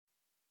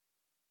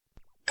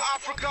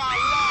Africa,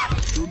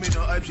 love. Do me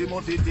no hype, she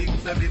must be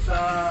things every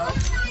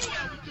flash.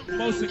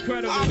 Most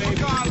incredible,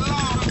 baby.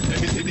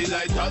 Let me see the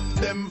light on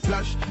them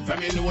flash. From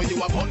me know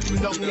you are punching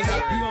down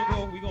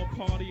the We gonna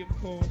party, of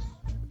course.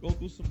 Go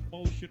through some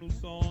emotional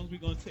songs. We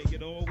gonna take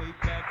it all the way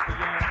back to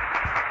y'all.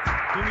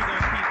 Then we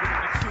gonna keep it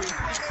in the true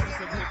essence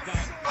of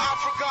hip-hop.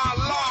 Africa,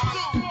 love.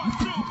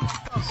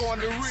 I'm going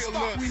to real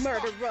love.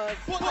 Murderers.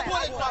 What is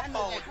that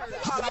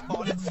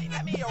phone? Let's see,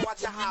 let me hear what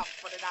you have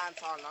for the dance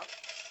hall now.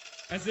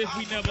 As if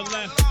we never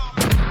left.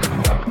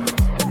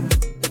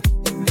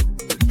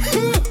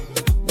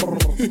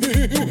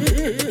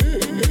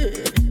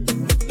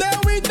 There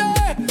we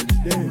there.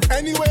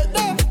 Anyway,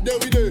 there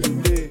we there.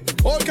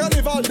 All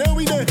carnival, there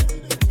we there.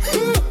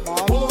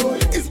 Boy,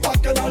 it's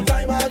back in all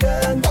time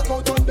again. Back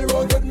out on the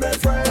road with my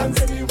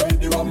friends. Anyway,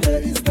 the rum there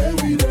is there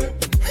we there.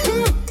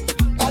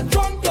 I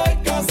drunk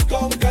like a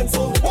skunk and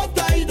so what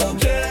I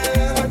don't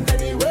care. And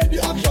anyway,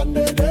 the action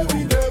there we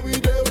there, we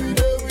there, we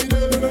there, we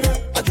there.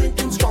 I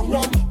drinking strong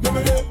rum,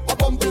 I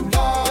pumping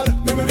hard,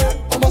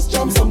 I must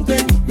jump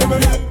something,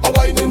 I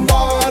whining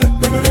hard.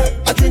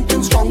 I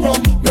drinking strong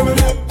rum,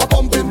 I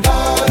pumping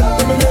hard,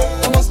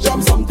 I must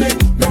jump something,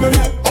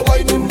 I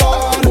whining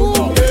hard.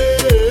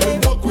 Hey,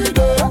 look we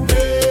there,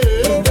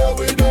 hey, there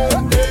we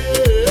there,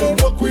 hey,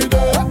 look we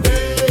there,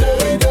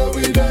 hey, there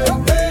we there,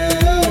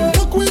 hey,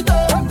 look we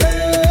there,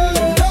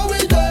 hey, there we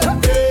there,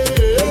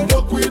 hey,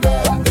 look we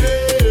there,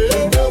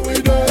 hey, there we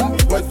there.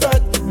 Wet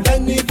fat,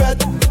 any fat,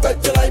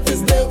 bet your life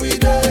is there we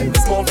there.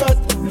 Small fat,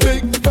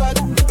 big fat,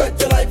 bet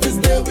your life is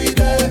there we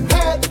there.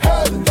 Head,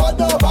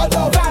 father,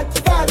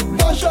 fat,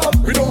 mash up.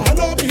 We don't have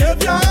no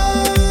behavior.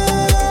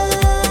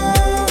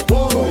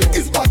 Boy,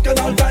 it's back in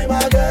all time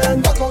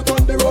again. Back out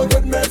on the road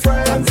with my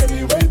friends.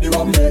 Anyway, the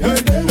rum there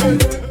is there we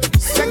there.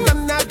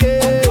 Second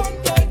again. What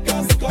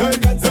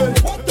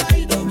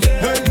I don't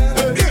care.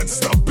 It's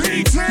the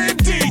B-Team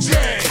DJ.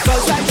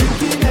 Cause I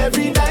drinking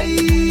every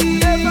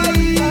night.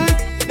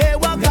 They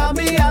won't call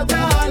me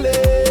alcoholic,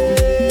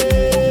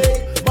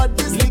 but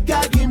this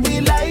liquor give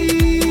me life.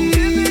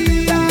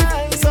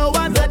 So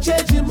I'm not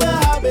changing my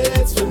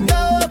habits for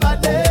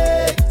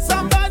nobody.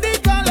 Somebody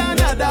call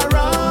another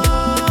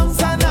wrongs.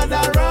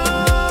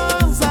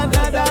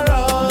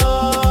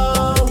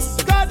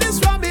 Cause this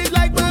rum is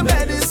like my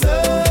medicine.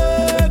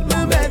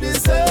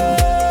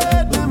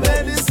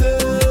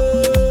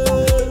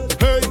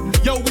 Hey,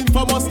 yo,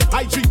 infamous,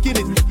 I drinking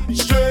it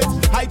straight.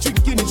 I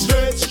drinking it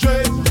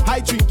straight. I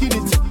drinking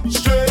it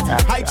straight.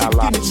 I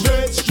drinking it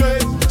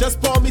straight.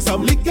 Just pour me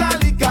some liquor.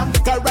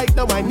 Cause right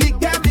now I nickel.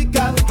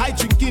 I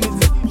drinking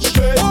it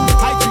straight.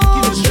 I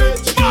drinking it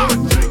straight.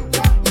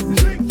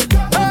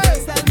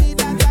 Hey,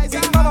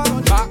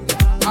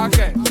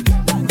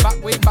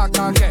 Back way back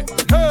again.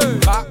 Hey,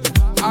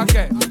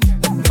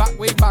 back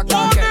way back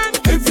again.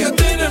 if you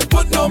didn't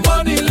put no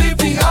money, leave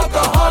the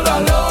alcohol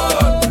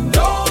alone.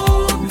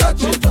 Don't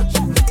touch it.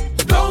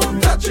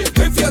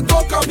 If you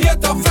don't come here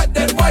to vet,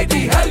 then why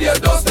the hell you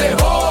don't stay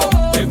home?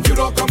 If you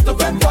don't come to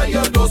vet, why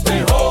you don't stay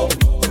home?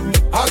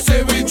 I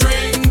say we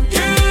drinking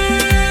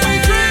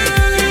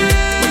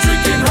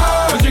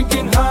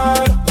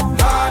hard.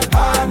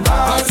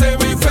 I say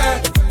we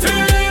fetting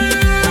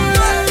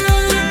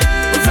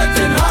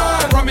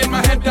hard. Rum in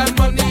my head and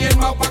money in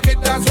my pocket,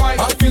 that's why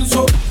I feel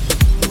so.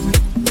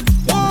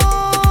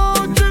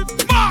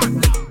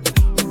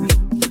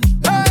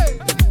 Hey,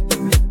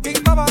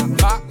 King Baba,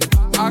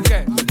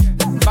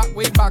 back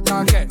way back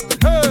again.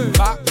 Hey,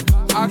 back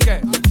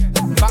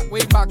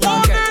way back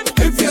again.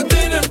 If you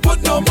didn't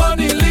put no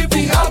money, leave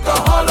the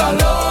alcohol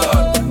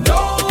alone.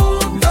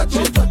 Don't touch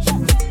it.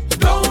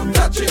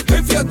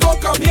 If you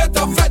don't come here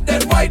to vet,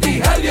 then why the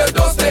hell you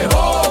don't stay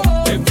home?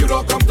 If you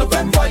don't come to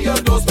vet, why you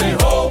don't stay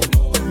home?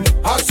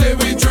 I say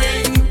we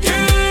drinking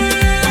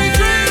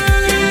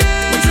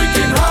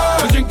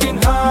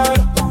hard.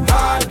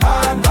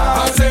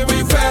 I say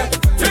we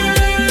fetting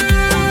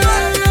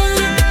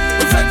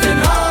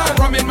hard.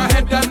 Rum in my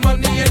head and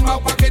money in my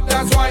pocket,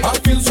 that's why I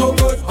feel so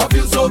good. I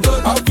feel so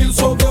good. I feel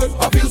so good.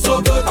 I feel so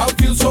good. I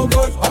feel so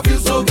good. I feel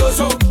so good.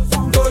 So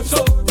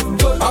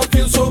good. I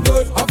feel so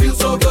good. I feel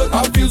so good.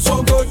 I feel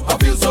so good. I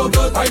feel so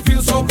good. I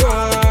feel so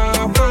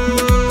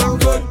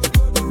good.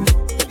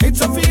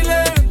 It's a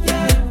feeling.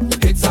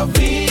 It's a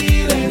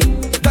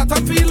feeling that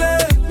I'm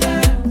feeling.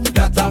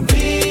 That I'm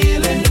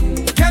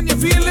feeling. Can you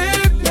feel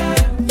it?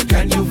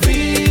 Can you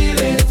feel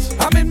it?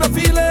 I'm in my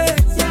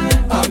feelings.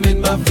 I'm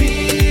in my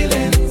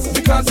feelings.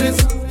 Because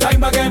it's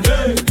time again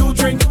to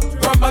drink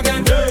rum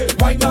again.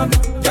 Wine on,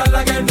 girl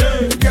again.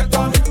 Get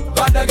on,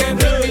 bad again.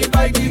 Me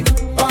by the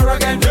bar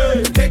again.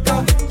 Take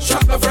a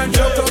shot, my friend.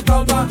 Don't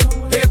call my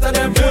hater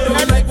them. Who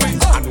don't like we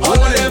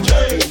all of them.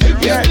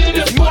 Yeah,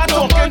 you are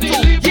talking to,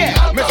 yeah,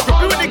 Mr.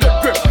 Beauty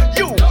Good Grip.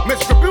 You,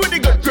 Mr. Beauty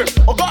Good Grip.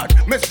 Oh God,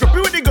 Mr.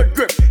 Beauty Good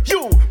Grip.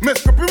 You,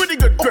 Mr. Beauty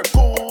Good Grip.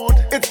 Oh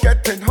God, it's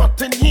getting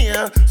hot in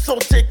here, so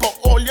take off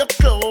all your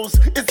clothes.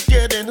 It's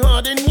getting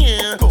hot in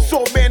here,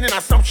 so bend in a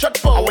some shot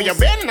pose. Oh, you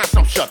bend in a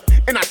some shot,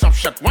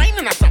 wine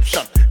in a some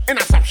shot,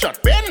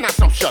 bend in a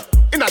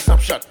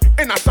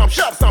some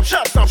shot, some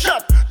shot.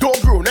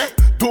 Don't groan,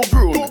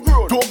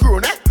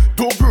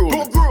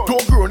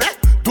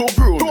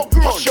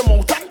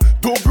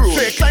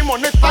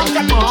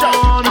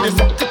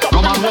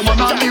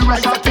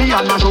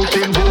 and a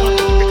shouting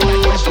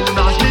boy. As soon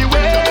as me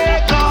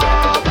wake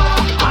up,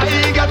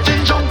 I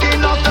getting drunk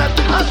in a set.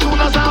 As soon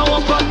as I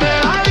open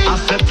my eyes, I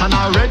set and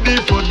I ready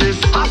for this.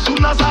 As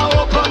soon as I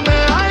open my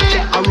eyes,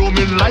 I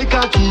roaming like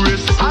a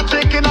tourist. I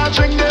taking a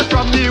drink there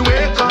from the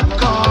wake up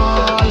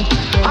call.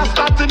 I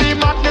started the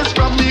madness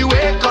from the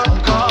wake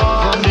up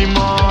call. From the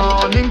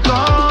morning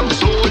come,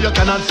 so you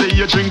cannot say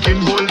you're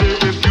drinking whole day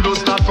if you don't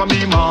start from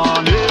the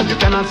morning. You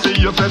cannot say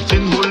you're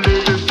fetting whole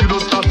day if you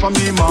don't start from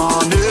the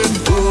morning.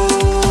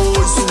 Oh,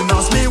 as soon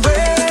as me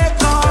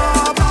wake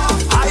up,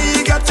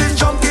 I getting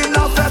drunk in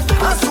a fed.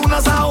 As soon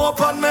as I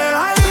open my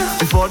eyes,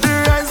 before the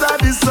rise of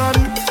the sun,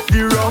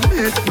 the rum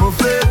hit my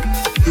face.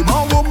 The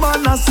more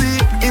woman I see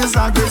is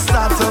a great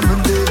start of my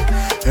day.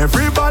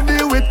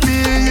 Everybody with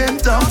me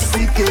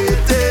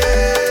intoxicated,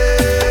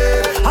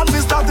 and we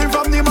starting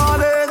from the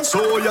morning.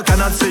 So you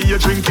cannot say you're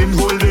drinking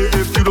whole day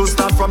if you don't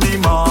start from the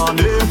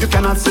morning. You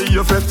cannot say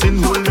you're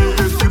fetting whole day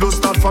if you don't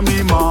start from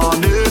the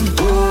morning.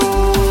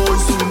 Oh,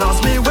 as soon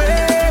as me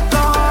wake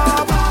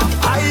up,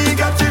 I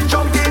getting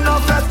drunk in a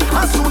fed.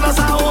 As soon as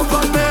I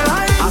open my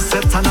eyes, I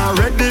set and I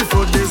ready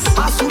for this.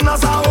 As soon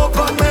as I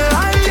open my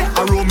eyes,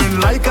 I roaming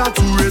like a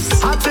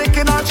tourist. I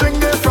taking a drink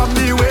there from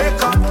the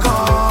wake up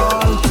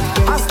call.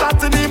 I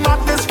started the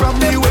madness from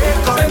the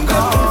wake up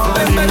call.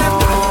 The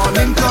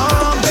morning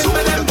comes, so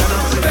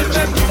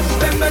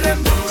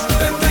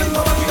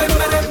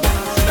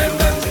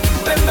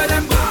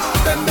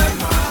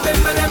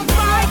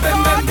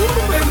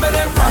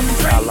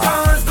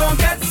drinkers don't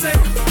get sick.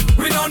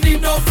 We don't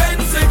need no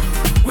fencing.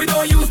 We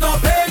don't use no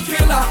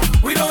painkiller.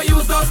 We don't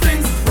use those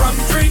things. Rum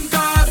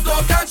drinkers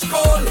don't catch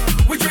cold.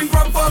 We drink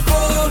rum for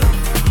cold.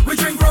 We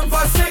drink rum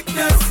for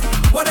sickness.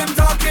 What I'm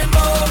talking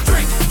about?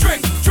 Drink,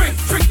 drink, drink,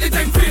 drink. The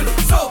thing feel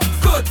so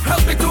good.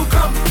 Help me to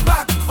come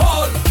back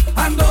whole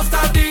and don't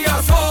start the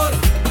asshole.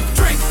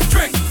 Drink,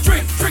 drink,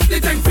 drink, drink. The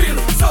thing feel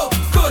so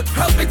good.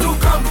 Help me to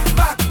come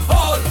back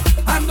whole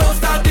and don't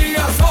start the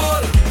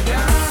asshole.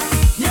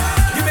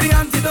 Give me the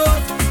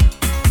antidote.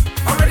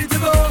 I'm ready to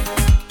go.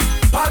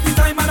 Party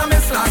time and I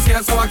missed last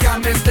year, so I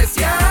can't miss this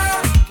year.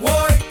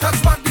 Boy,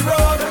 touch back the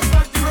road.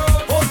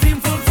 Whole team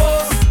full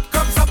force.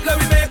 Cups up, let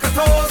me make a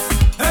toast.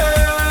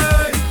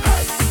 Hey,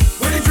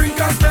 when the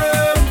drinkers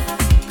them.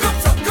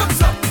 Cups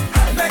up.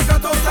 Make a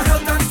toast to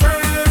health and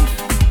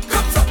strength.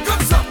 Cups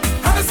up.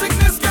 And the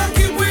sickness can't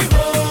keep we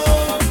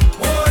home.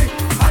 Boy,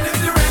 and if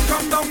the rain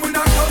come down, we're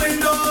not coming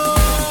down.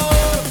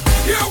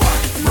 Hear what?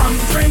 Rum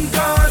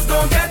drinkers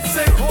don't get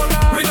sick.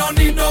 We don't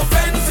need no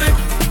fencing.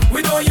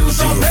 We don't use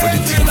no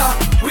painkiller.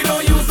 We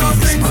don't use no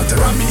things.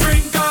 Rum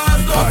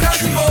drinkers don't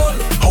catch cold.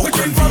 We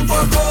drink rum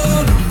for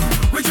cold.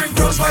 We drink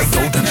rum for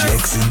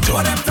sickness.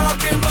 What I'm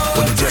talking about.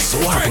 But it just so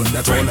happened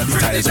that all of the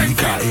tires in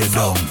the car air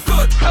down.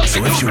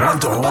 So if you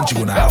want to hunt, you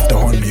gonna have to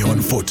hunt me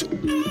on foot.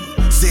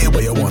 Say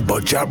what you want,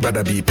 but you'd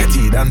rather be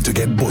petty than to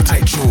get both.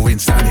 I throw in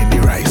sand in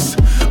the rice.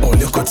 All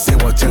you could say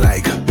what you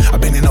like. I've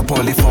been in up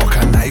all the fork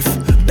and knife.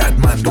 That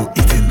man do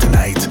eating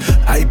tonight.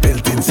 I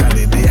built in sand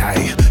in the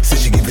eye. Say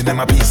she giving them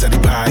a piece of the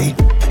pie.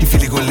 He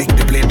feel he go lick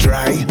the plate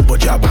dry,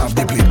 but job have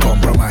the plate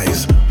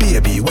compromise.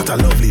 Baby, what a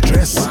lovely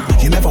dress.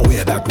 You never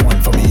wear that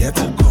one for me yet.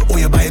 Oh,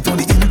 you buy it on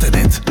the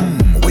internet.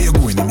 Where you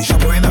going in the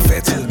shop or in a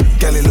fet?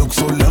 Girl, you look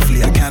so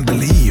lovely, I can't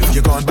believe.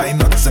 You go and buy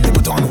nuts and you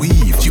put on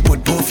weave. She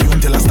put perfume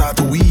till I start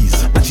to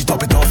wheeze, and she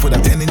top it off with a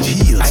 10-inch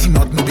heels. I'm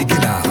not no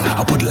beginner,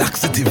 I put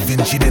laxative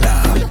in she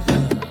dinner.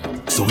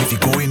 So if you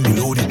go in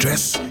below the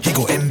dress, he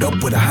go end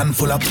up with a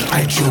handful of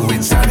I throw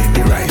in sand in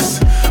the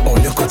rice. All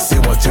you could say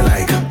what you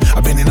like.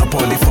 I've been in up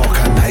all the fork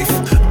and knife.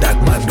 That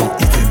man don't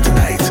eat it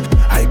tonight.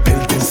 I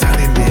built in sand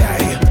in the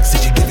eye. Say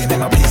she giving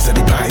him a piece of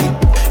the pie.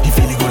 He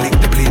feel he go lick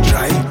the plate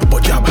dry,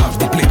 but job have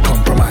the plate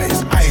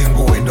compromise. I ain't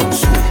going down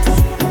soon.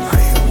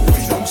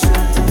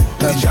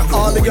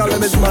 All the girl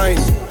is mine.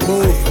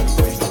 Move.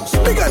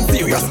 Big and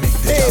serious.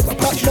 Hey,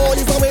 that boy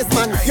is a waste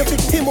man. You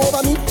picked him over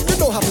me. You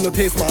don't have no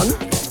taste, man.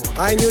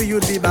 I knew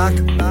you'd be back.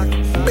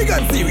 Big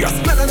and serious.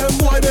 None of them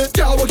boy they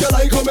can't walk you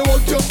like how me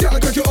walk you.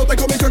 Can't crack you up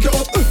like how me crack you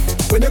up.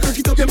 When you crack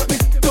it up, you make me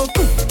tough.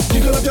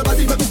 Jiggle up your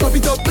body, make me stop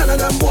it up. None of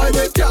them boy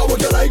they can't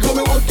walk you like how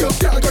me walk you.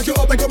 Can't crack you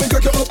up like how me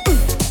crack you up.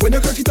 When you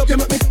crack it up, you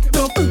make me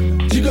tough.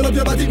 Jiggle up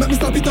your body, make me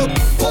stop it up.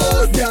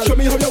 Pause, girl. Show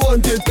me how you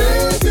want it,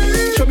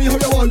 baby. Show me how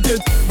you want it.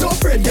 Don't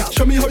fret, girl.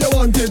 Show me how you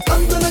want it.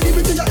 I'm gonna give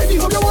it to you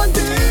anyhow you want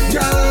it,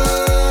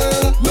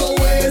 girl. No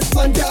waste,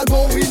 man, girl,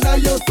 go in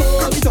your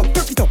soul. Cock it up,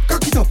 cock it up,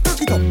 cock it up,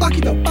 cock it up, back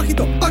it up, back it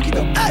up, back it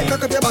up. Hey,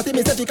 cock up your body,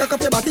 me say cock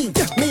up your body.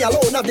 Yeah, me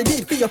alone have the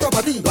deed for your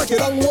property. Like you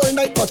long all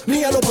night, but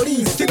me and no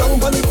police. Sit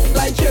down on it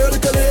like your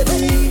little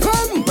lady.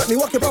 Come, let me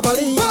walk you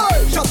properly.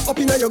 Hey, shut up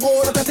in your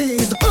gold up your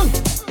teeth.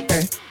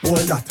 Hey,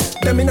 hold that.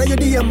 Them in your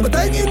DM, but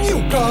I'm in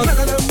you. Cause none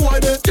of them boy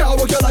they can't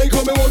walk you like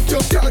how me walk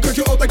you. Can't crack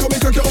you up like how me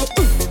crack you up.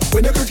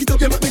 When you crack it up,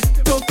 you make me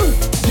tough.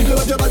 Jiggle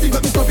up your body, make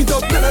me stop it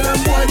up. None of them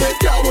boy they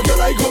can't walk you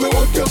like how me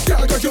walk you.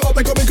 Can't crack you up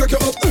like how me crack you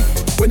up.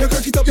 When you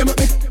crack it up, you make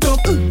me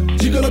tough.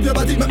 Jiggle up your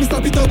body, make me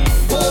stop it up.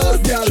 Pause,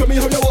 girl. Show me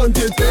how you want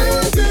it,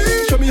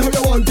 baby. Show me how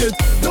you want it.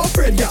 Don't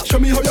fret, girl. Show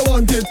me how you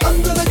want it.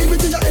 I'm gonna give it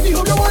to you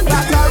anyhow you want it.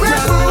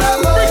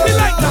 Bring me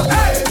like that.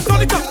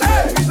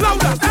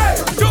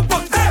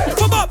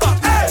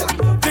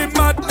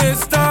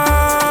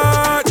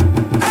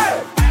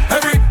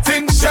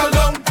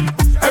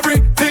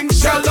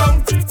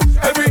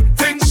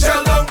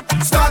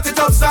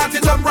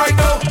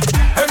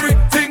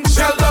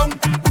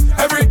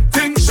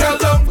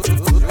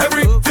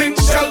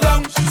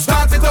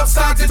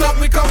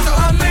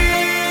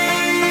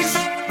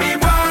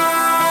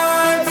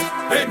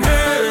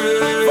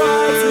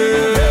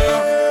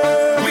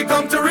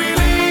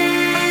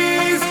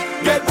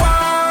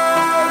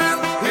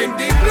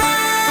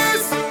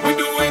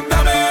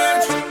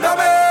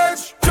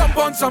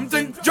 on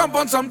something, jump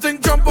on something,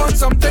 jump on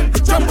something,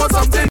 jump on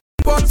something.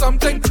 On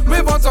something,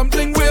 wave on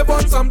something, wave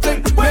on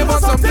something, wave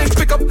on something,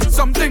 pick up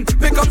something,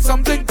 pick up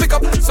something, pick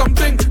up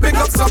something, pick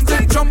up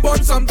something, jump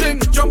on something,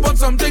 jump on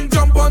something,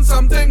 jump on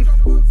something.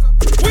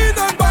 We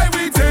don't buy,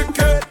 we take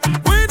it.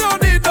 We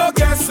don't need no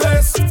guest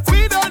list.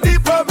 We don't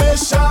need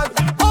permission.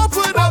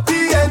 Open up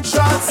the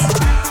entrance.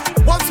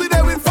 Once we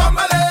there with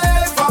family,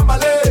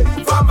 family,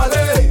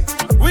 family.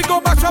 We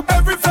go mash up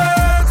every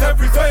fete,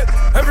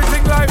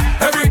 everything live,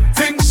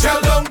 everything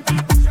shell down,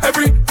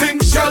 everything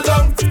shell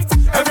down,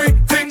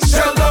 everything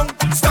shell down.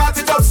 Start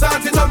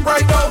it up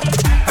right now.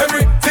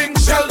 Everything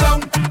shell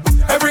down,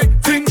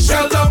 everything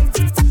shell down,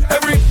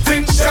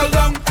 everything shell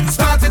down.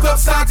 Start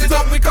it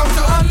up. We come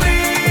to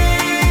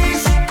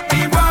unleash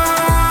the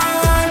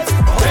mind.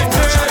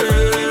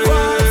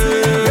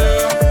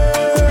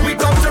 We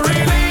come to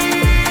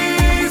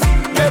release,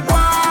 get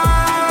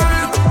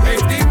wild,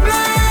 make the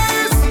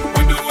place.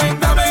 We're doing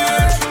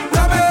damage.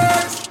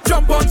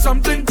 Jump on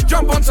something,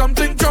 jump on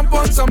something, jump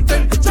on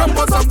something, jump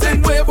on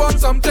something, wave on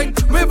something,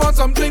 wave on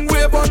something,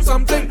 wave on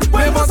something,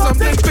 wave on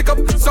something, pick up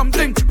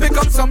something, pick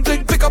up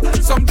something, pick up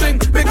something,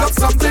 pick up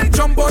something,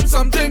 jump on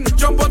something,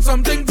 jump on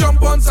something,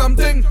 jump on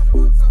something.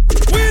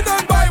 We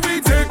don't buy,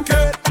 we take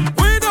it.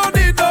 We don't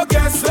need no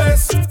guest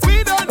list.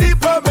 We don't need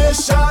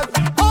permission.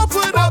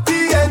 Open up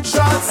the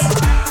entrance.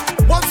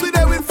 Once we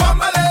there with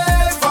family,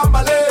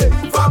 family,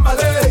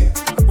 family.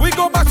 We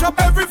go mash up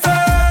every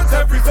fete,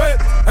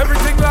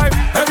 everything live,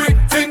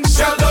 everything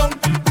shell down,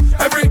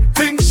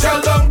 everything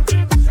shell down,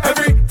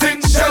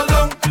 everything shell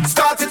down.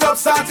 Start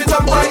it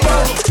up right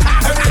now.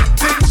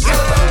 Everything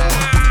shell down,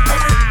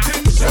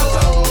 everything shell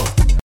down.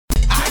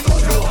 I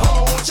don't know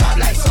how job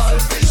like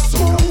selfish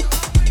too.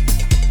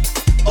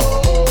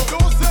 Oh,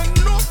 don't say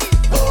nothing.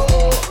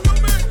 Oh,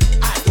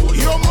 I do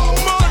your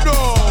mother.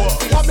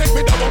 What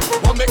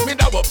make me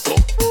double up so?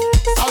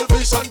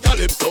 Selfish and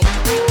calypso.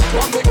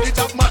 What make the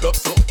job mad up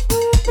so?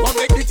 What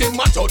make the thing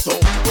match out so?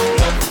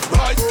 Left,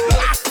 right,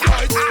 left,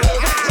 right,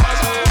 left,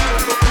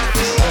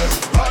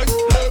 right,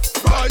 left,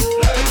 right.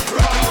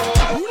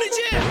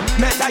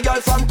 Met a girl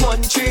from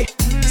country,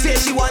 say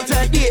she want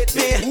to date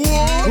me.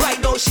 Right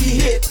now she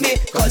hate me,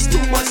 cause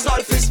too much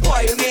selfish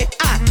spoil me.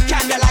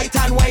 Candlelight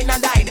and wine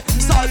and dine.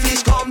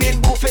 Selfish come in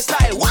buffet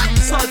style. What?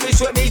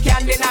 Selfish with me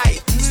can't deny.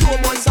 So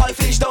much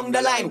selfish down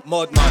the line.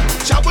 Mudman,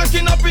 shop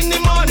waking up in the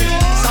morning.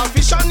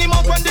 Selfish on him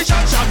up when the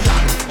shot.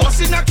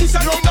 Busting a kiss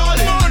and the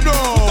darling. Put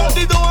on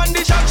the door and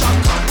the shot.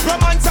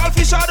 Roman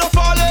selfish are the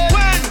falling.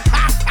 When?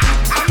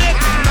 I make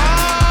it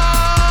now.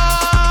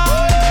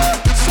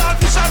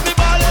 Selfish on me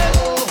balling.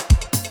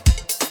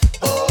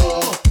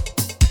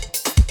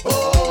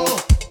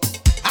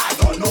 I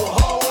don't know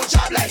how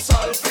job like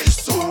selfish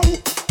too.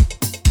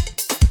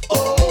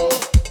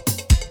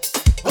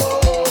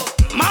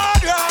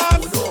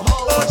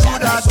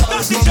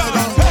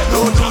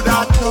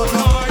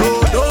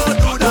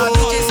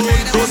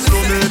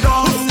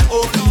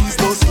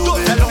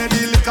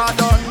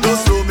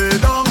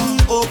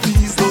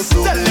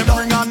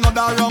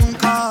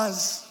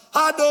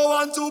 I don't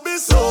want to be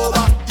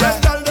sober. Yeah,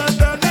 tell them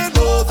bending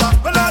over.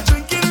 When I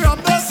drinking rum,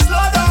 they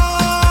slow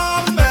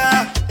down.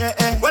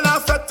 When I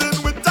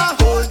fetting with a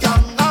whole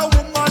gang, a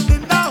woman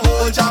in a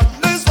whole jam.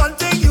 There's one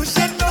thing you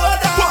should know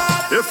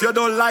that. If you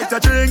don't like to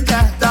drink,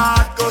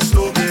 that goes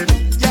slow me.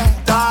 Yeah,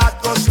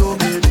 that goes slow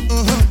me.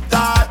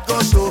 That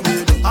goes slow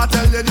me. I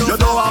tell you, you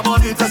don't have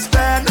money to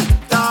spend.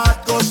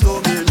 That goes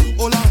slow me.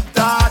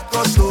 That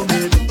goes slow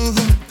me.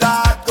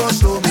 That goes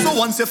slow me. So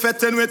once you're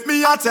fetting with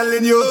me, I'm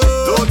telling you,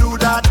 don't do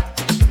that.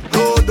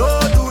 Don't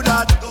do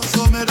that. Don't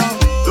slow me down.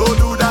 Don't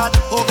do that.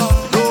 Oh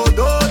God.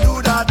 Don't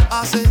do that.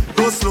 I say,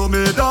 don't slow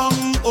me down.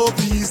 Oh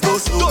please, don't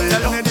slow me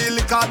down. Don't tell me the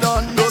liquor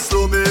done. Don't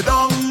slow me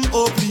down.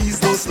 Oh please,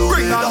 don't slow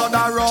me down. Bring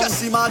another round.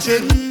 Just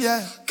imagine,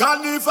 yeah.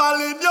 Carnival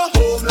in your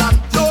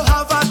homeland. Don't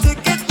have a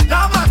ticket,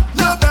 nah man.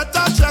 You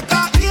better check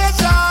a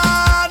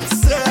agent.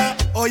 Say,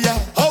 oh yeah.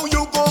 How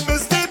you go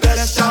miss the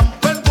best jam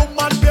when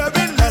woman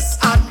bearing less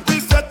and we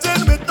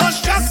fetting with no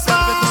stress. So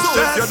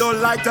if you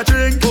don't like to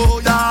drink, oh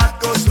that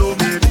goes slow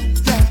me.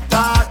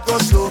 That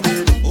goes slow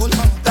me.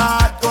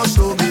 That goes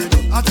slow me.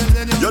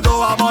 You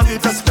don't have money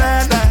to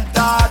spend.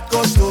 That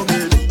goes slow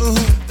me.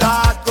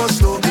 That goes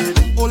slow me.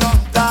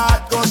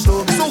 That goes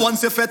slow me. So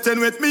once you're fetting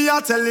with me,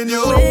 I'm telling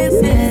you.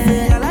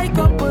 I like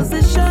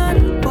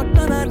opposition, but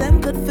none of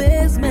them could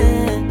face me.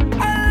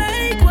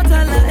 I like what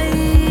I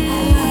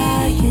like.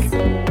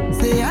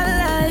 Say I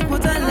like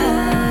what I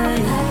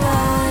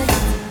like.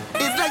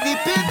 It's like the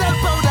pizza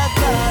powder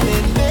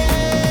calling me.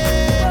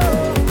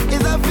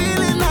 It's a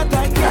feeling that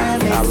I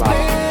can't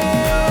explain.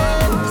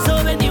 So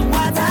when you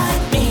want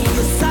me,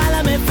 it's all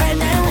of my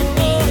friend and with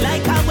me.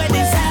 Like a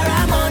wedding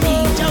ceremony,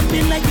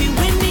 jumping like we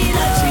win the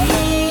lottery.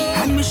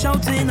 And we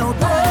shouting out,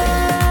 oh,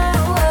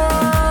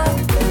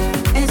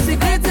 it's the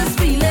greatest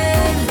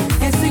feeling.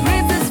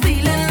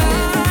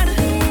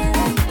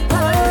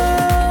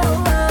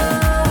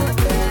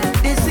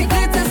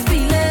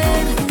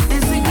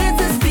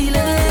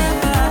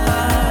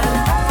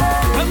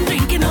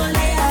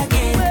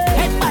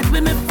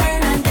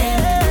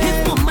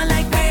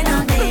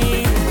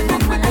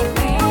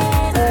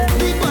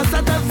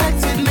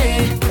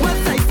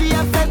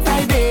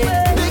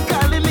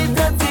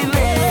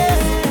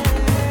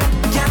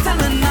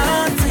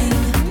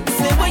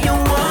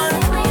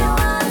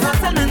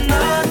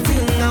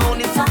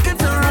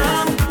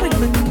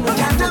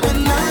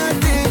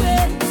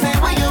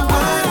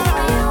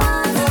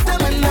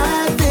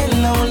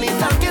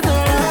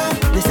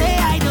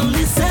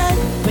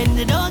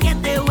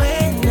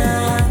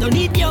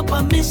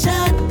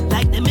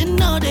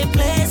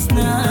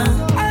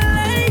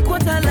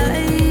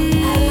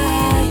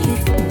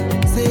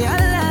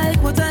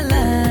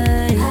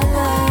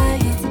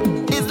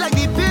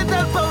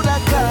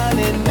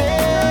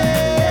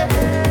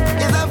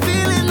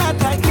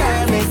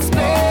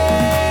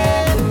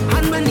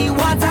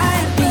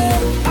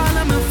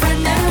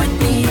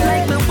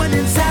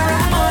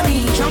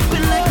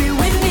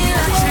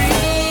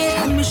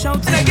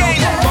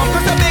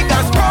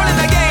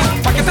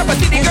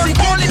 girl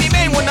calling me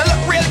main, when I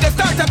look real, just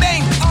start to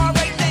bang.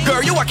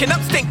 Girl, you walking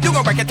up stink, you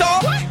gon' break it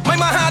off. My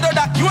man hard or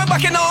that, you ain't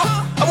backing off.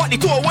 I want the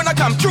tour wanna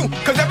come true,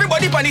 cause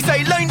everybody on the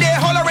sideline there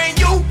hollering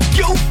you.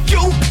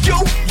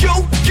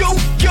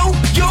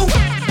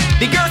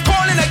 The girl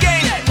calling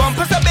again,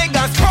 bumpers are big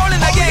and scrolling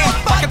again.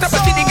 Back it up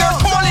and see the girl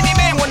calling me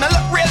main, when I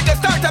look real,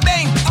 just start to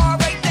bang.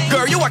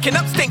 Girl, you walking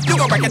up stink, you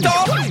gon' break it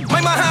off. My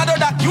man hard or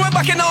that, you ain't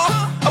backing off.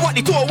 I want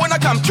the tour wanna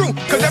come true,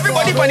 cause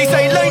everybody on the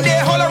sideline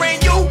there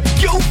hollering you.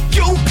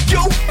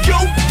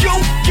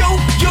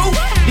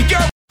 The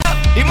girl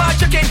the man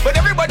chicken, but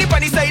everybody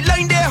on the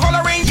sideline there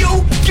hollering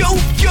you.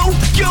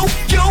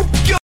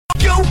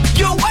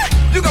 What?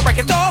 You gon' break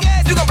it off,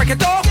 you gon' break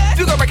it off,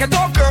 you gon' break it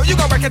off, girl, you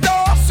gon' break it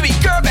off. Sweet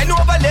girl, bend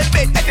over a little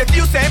bit. If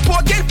you say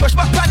important, push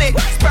back on it.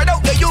 Spread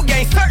out that you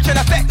gain search and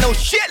effect. No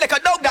shit like a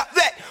dog that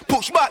vet.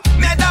 Push back,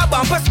 man, that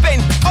bumper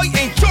spin. I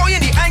enjoying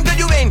the angle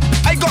you in.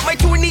 I got my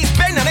two knees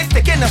bent and I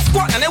stick in a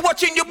squat and I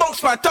watching you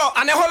bounce my top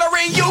and I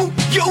hollering you.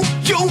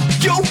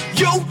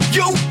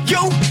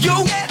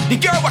 The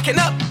girl walking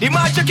up, the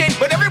man chicken,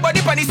 but everybody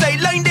on the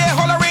sideline there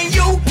hollering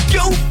you.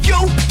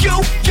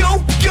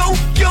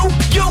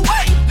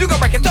 What? You gon'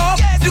 break it off,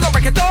 you gon'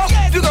 break it off,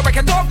 you gon' break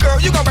it off, girl,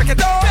 you gon' break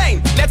it off.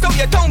 Bang, let out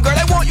your tongue, girl,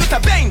 I want you to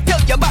bang.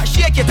 Tilt your back,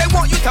 shake it, I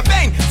want you to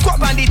bang.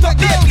 Squat on the top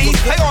there, please.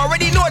 I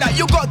already know that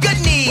you got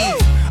good knees.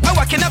 I'm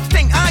walking up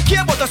stink, I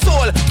care about the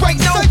soul. Right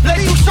now,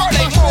 life too short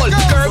like mole.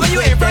 Girl, when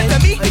you in front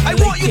of me, I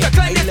want you to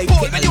climb this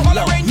pole. When you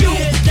hollering you.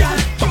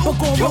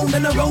 Go round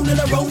and around and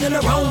around and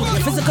around.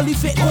 Physically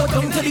fit, go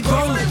down to the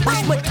ground.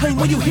 Watch my time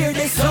when you hear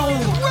this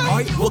song.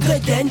 Alright, well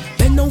good then.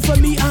 Bend down for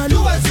me and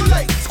do as you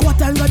like.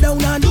 Squat and go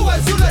down and do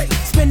as you like.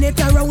 Spin it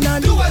around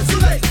and do as you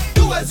like.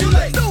 Do as you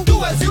like.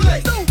 Do as you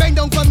like. Bend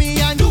down for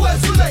me and do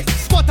as you like.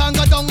 Squat and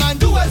go down and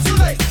do as you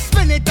like.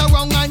 Spin it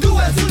around and do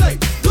as you like.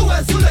 Do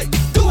as you like.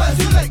 Do as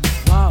you like.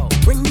 Wow,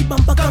 bring me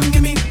bumper, come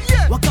give me.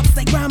 Walk up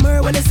like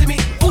grammar when they see me.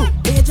 Ooh,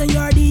 Age and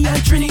Yardy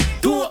and Trini.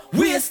 Don't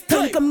waste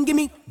time, come give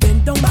me.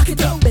 Bend down, back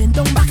it up. Bend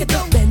down, back it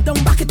up. Bend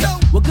down, back it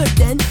up. We're good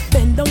then.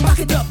 Bend down, back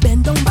it up.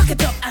 Bend down, back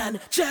it up. And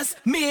just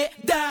make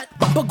that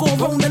bumper go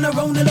round and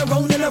around and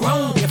around and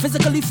around. You're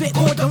physically fit,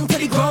 go down to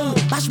the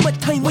ground. Bash my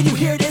time when you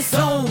hear this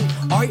song.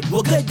 Alright,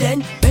 we're good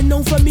then. Bend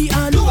down for me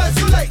and do as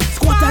you like.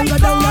 Squat and go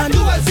down and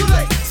do as you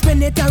like.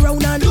 Spin it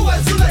around and do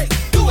as you like.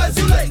 Do as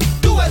you like.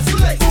 Do as you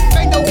like.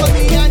 Bend down for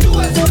me and do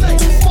as you like.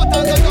 Squat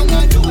and go down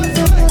and do as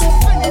you like.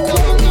 Spin it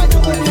around and do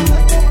as you like.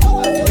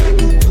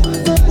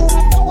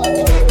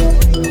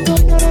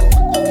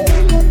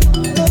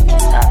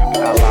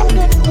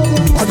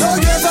 I don't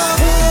give a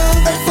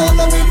I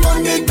follow me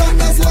money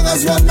down as long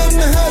as one in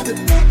the head.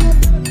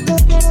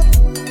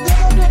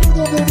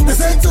 This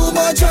ain't too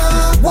much,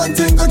 one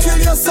thing to kill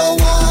you, so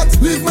what?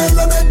 Leave me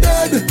alone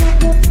dead.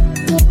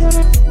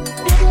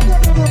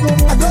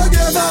 I don't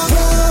give a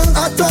I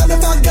told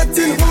them I'm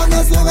getting one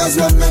as long as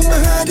one in the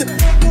head.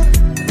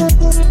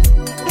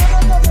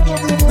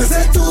 This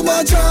ain't too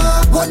much,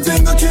 one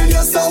thing to kill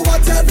you, so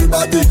what?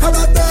 Everybody have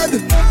a dead.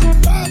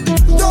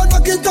 Don't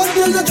knock it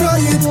until you try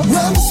it.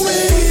 Rum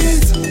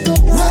sweet,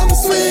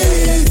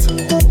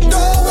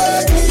 don't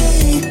wake me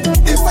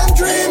if I'm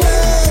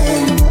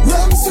dreaming.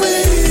 Rum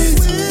sweet,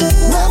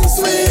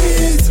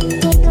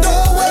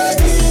 don't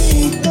wake me.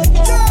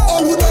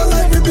 All who don't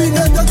like me being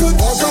at the good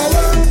walk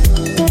away.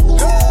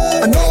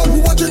 And all who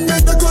watching me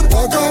the good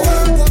walk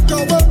away.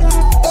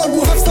 All who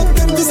have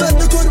something to say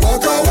the good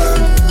walk away.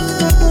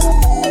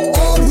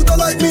 All who don't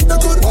like me the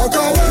good walk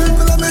away.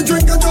 People let me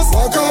drink and just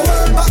walk away.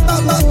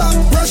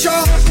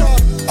 Pressure,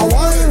 a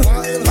while,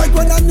 like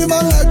when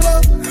animal like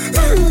that.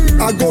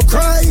 I go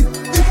cry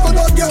if I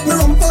don't get me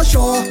wrong for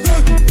sure.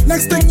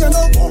 Next thing you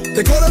know,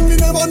 they calling me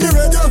name on the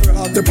radio.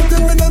 They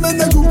putting me name in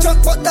the group chat,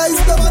 but that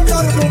is the man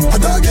got. I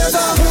don't give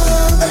a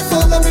they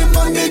follow me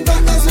money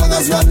back as long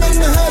as one in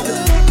the head.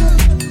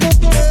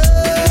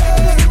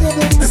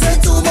 This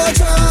ain't too much,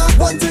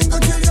 one thing to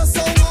kill you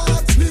so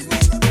much. Leave me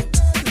alone.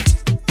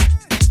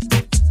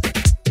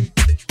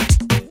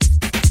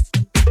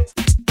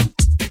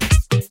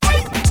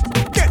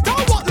 Get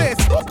on what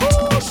list?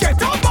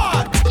 Get on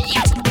bad.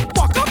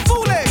 Walk up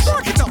foolish.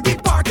 Work it up, the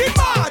party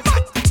mad.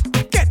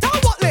 Get on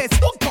what list?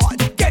 Oh God,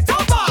 get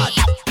on bad.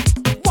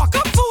 Walk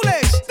up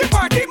foolish, the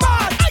party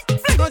mad.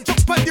 Fling on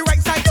jump on the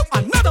right side,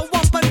 another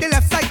one on the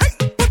left side.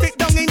 Put it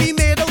down in the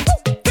middle.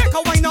 Take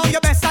a wine on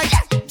your best side.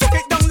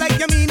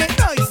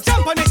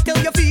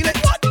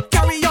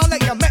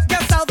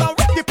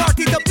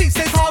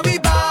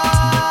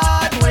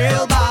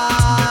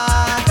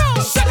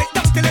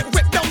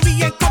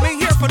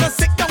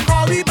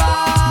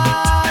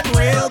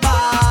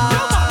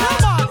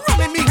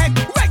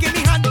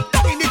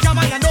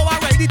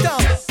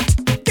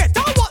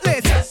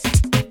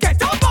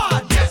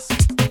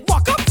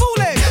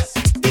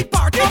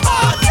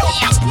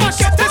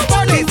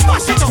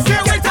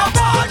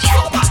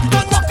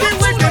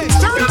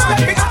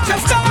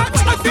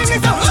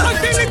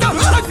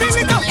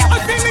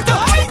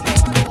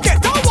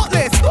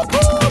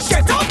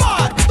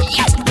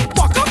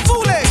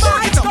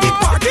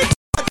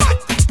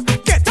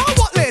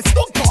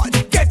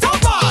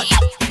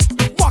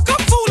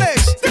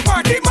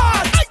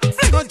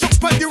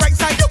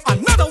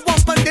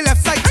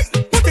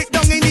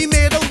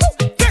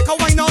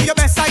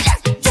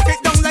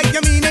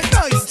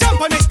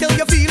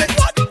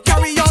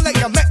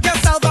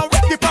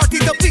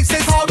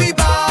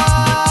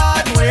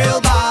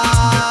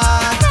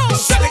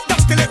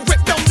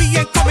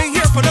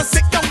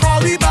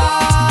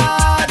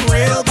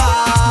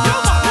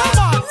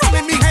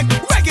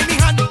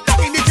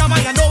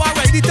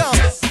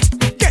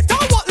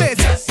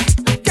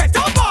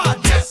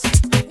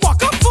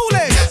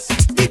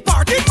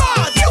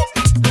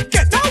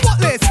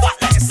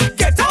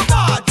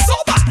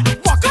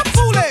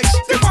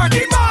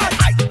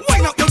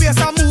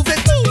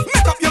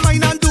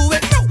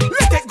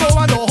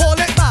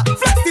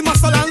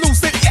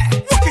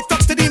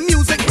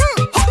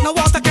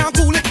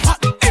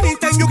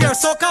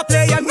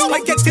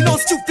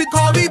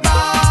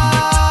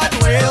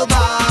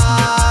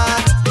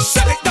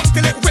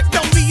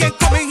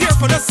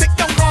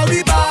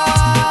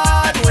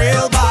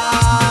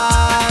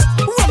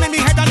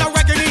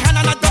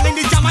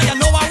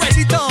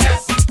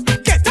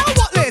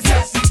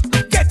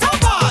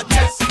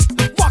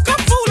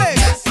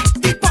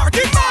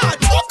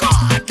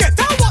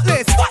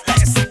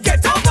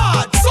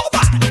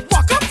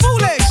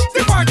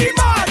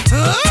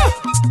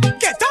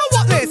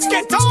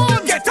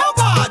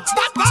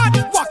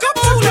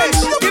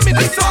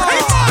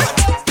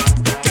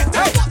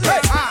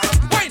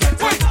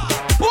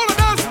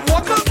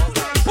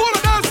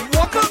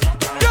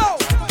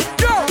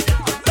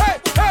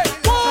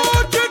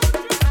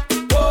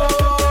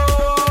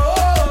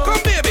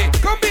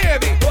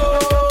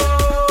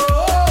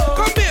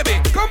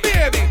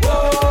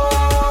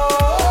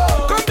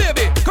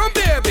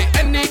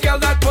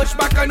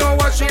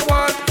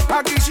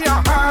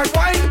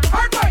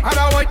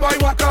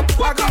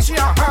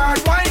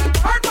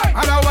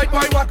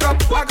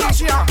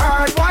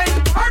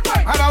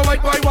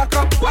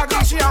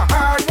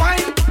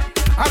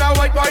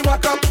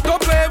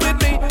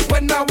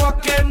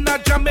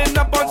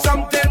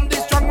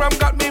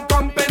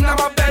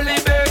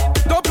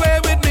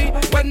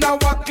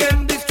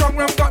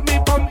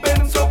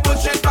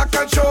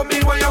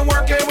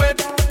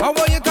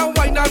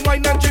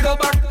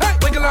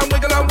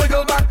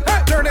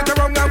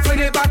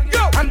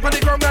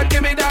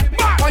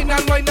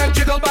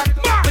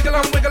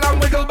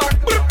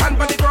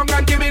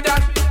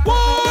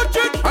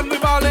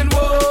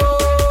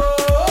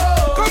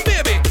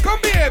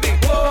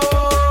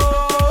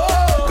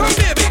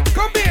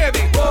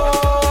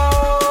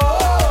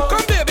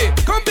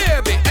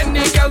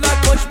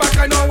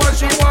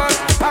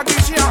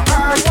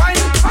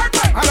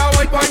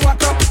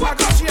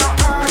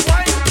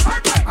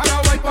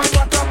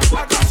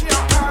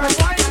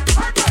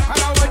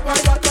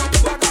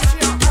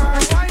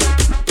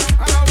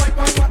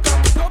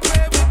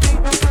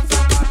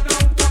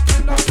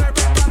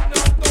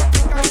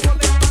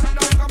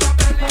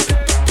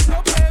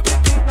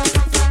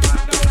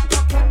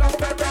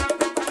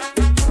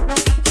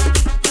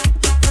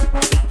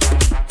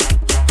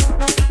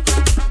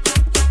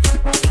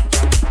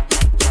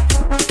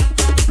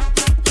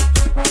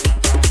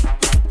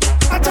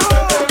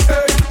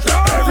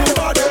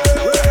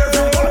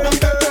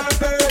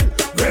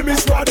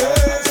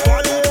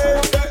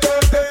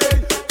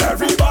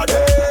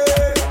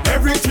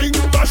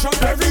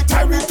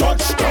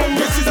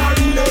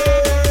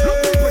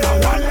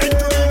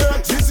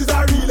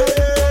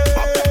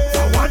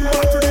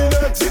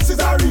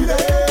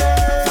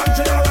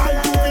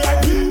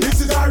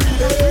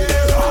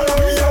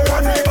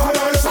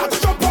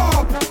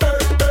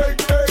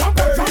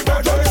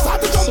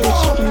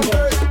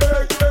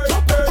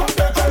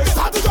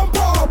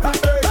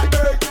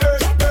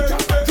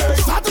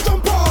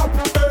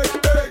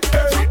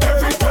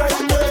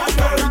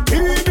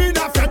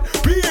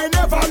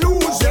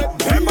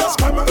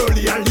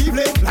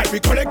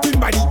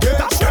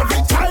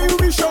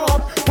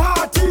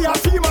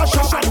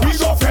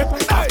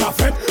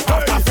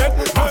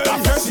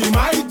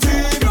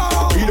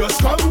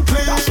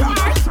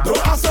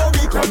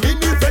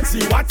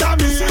 what I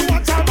mean.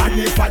 And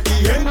if at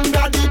the end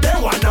of the day,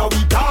 one now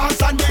we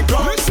dance on the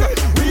ground,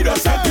 we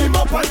just set him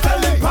up and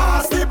tell him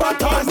pass the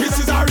baton. This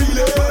is a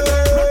relay.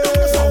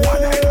 So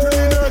one head to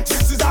the next.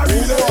 This is a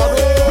relay.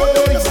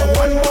 So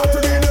one more to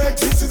the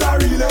next. This is a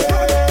relay.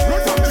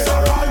 From Mr.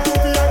 All to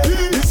VIP.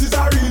 This is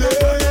a relay.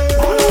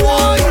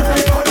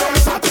 Everybody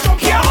start to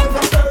jump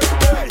out.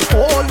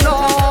 Oh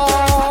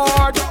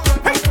Lord,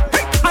 hey,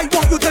 hey, I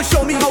want you to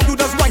show me how you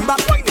just wind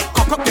back.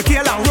 Cock up your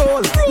tail and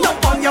roll.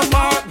 Now on your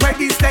mark,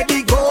 ready,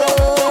 steady, go.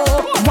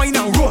 Wine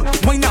and roll,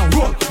 wine and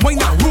roll,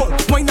 wine and roll,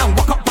 wine and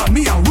walk up on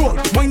me and roll.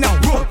 Wine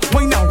and roll,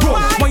 wine and roll,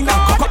 wine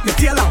and cock up your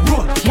tail and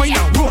roll. Wine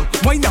and roll,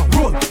 wine and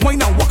roll,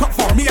 wine and walk up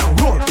for me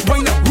and roll.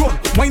 Wine and roll,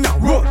 wine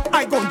and roll.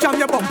 I gon' jam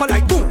your bumper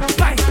like boom,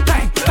 bang,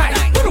 bang,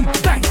 bang, boom,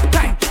 bang,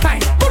 bang,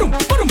 bang, boom,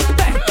 boom,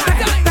 bang,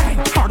 bang, bang.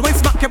 Hard way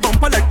smack your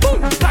bumper like boom,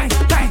 bang,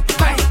 bang,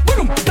 bang,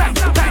 boom, bang,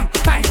 bang,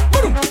 bang,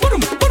 boom,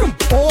 boom, boom.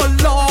 Oh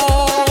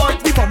Lord,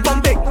 the bum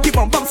bum big, the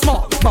bum bum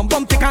small, bum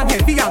bum thick and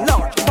heavy and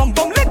large, bum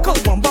bum little,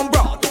 bum bum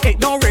broad. It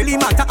don't really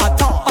matter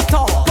at all, at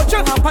all. Put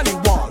your hand on the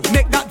wall,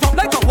 make that drop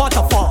like a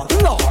waterfall.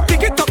 Lord,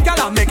 pick it up, gal,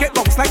 and make it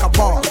bounce like a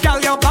ball. Gal,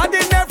 you're bad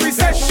in every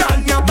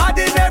session, you're bad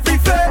in every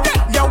fit.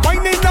 You're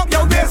winding up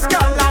your waist,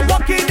 gal, and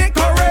walking it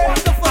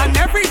correct. And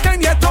every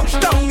time you touch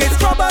down, it's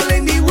trouble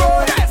in the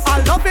road.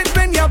 I love it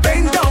when you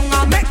bend down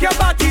and make your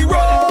body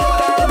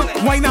roll.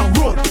 Wine and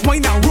roll,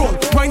 wine and roll,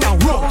 wine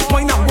and roll,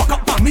 wine and walk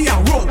up on me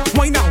and roll.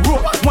 Wine and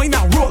roll, wine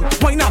and roll,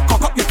 wine and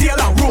cock up your tail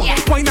and roll.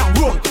 Wine and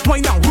roll,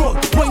 wine and roll,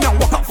 wine and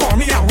walk up for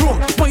me and roll.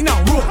 Wine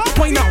and roll,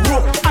 wine and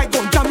roll. I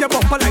gon' jam your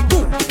bumper like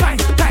boom, bang,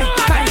 bang,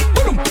 bang,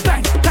 boom,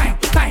 bang, bang,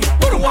 bang,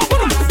 boom,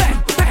 boom, bang,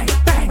 bang,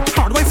 bang.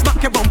 Hard way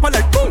smack your bumper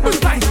like boom,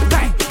 bang,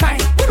 bang, bang,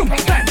 boom,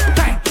 bang,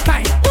 bang,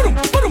 bang, boom,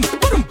 boom,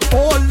 boom.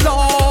 Oh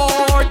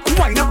Lord,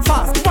 wind up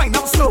fast, wind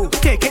up slow.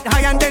 Take it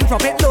high and then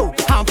drop it low.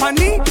 Hand on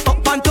knee,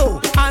 up and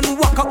toe, and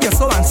walk up your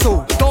soul and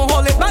soul. Don't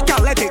hold it back,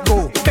 girl, let it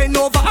go. Bend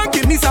over and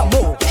give me some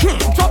more.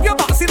 Drop your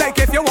boxy like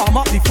if you warm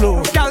up the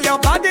floor. Girl, you're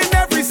bad in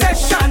every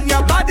session,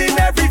 you're bad in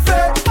every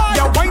fit.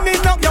 You're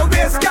winding up your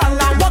waist,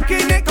 girl, and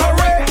walking it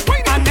correct.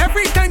 And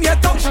every time you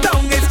touch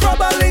down, it's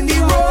trouble in the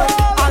road.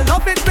 I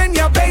love it when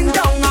you bend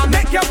down and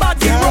make your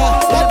body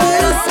roll.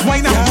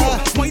 Wine and roll,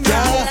 wine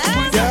and roll.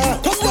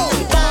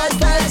 Bad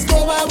vibes go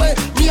away.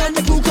 Me and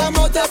the crew come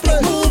out to play.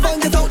 Move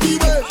and get out the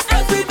way.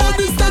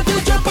 Everybody start to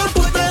jump and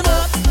put them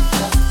up.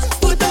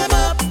 Put them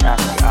up.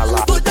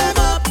 Put them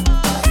up.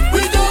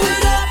 We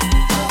going up.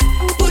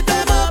 Put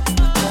them up.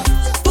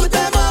 Put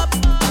them up.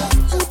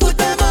 Put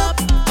them up.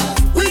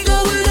 We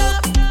going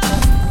up.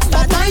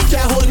 Bad night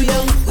can't hold me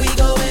down. We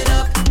going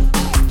up.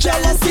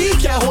 Jealousy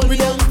can't hold me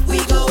down. We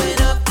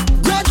going up.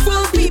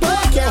 Grateful people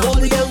can't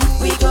hold me down.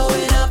 We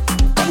going up.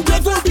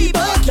 Ungrateful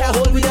people can't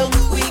hold me down.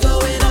 We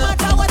going up. No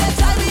matter what they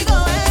try, we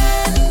going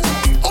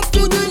up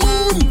to the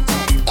moon,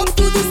 up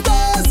to the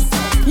stars.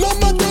 No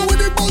matter what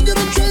the bug in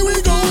the tree, we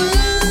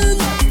going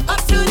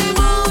up to the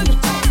moon,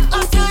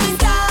 up to the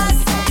stars.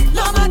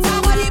 No matter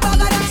what the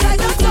bug in the tree,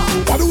 we going.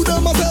 What do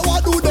them? I say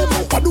what do them?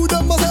 What do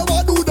them? I say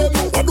what do them?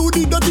 What do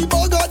the dirty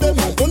bug of them?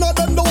 None of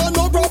them don't want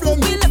no problem.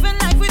 We living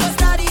life, we don't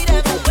study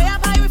them. Way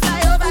up high, we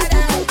fly over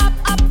them. Up,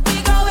 up, we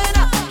going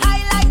up.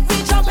 High like we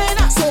jumping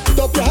up. So put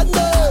up your hand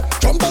there,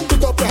 jump and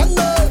put up your hand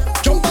there,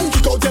 jump and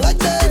kick out your leg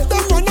there.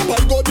 Then run up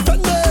and go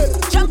defend there.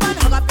 Jump and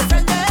hug up your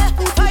friend there.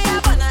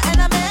 Fire on an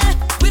enemy.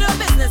 We do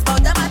business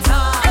about them at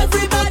all.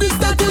 Everybody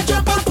start to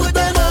jump and put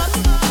them up.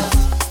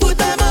 Put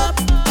them up.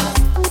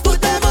 Put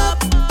them up.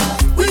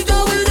 We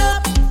going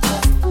up.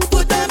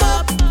 Put them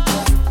up.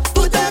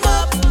 Put them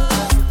up.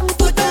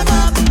 Put them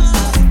up.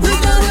 We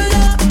going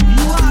up.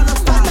 You are the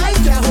bad night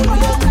can't hold me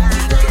down.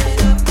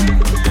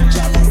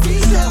 Jealousy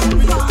can't hold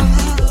me down.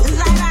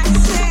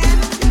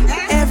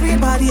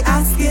 Everybody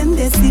asking,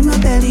 they see my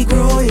belly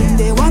growing.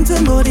 They want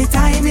to know the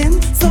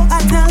timing, so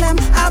I tell them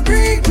I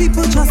breed.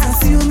 People just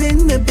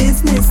assuming the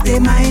business they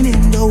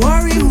minding. Don't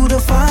worry who the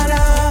father.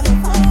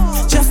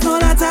 Just know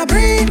that I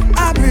breed,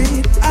 I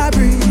breed, I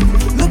breed.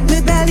 Look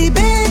me belly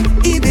big,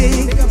 e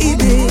big, e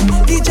big.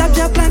 The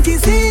jab plenty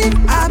seed.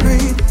 I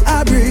breed,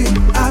 I breed,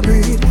 I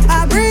breed,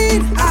 I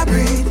breed, I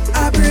breed,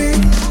 I breed.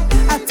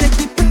 I take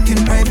the prick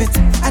in private,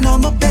 and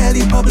on my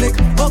belly public.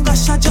 Oh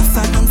gosh, I just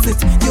announce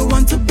it. You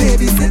want to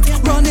babysit,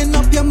 running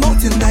up your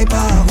mountain diaper.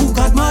 Who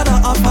got mother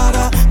or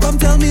father? Come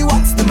tell me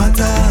what's the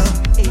matter.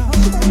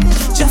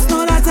 Just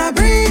know that I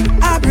breed,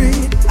 I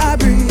breed, I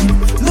breed.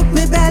 Look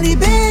me belly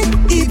big,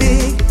 e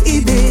big,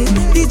 e big.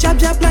 The jab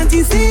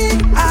plenty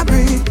seed. I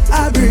breed,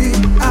 I breed,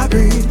 I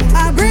breed,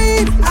 I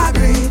breed, I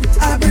breed,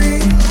 I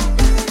breed.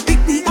 Pick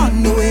me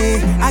on the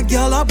way, a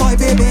girl or boy,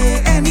 baby.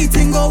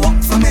 Anything go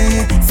work for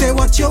me. Say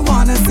what you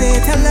wanna say.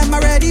 Tell them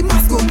already,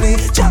 must go play.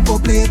 Jab go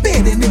play,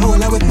 bathe in the hole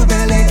with my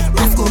belly.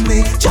 Must go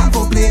play, jab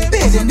go play,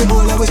 bathe in the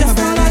hole with my belly. Just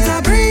know that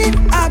I breed,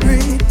 I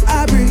breed,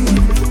 I breed.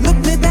 Look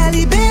me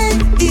belly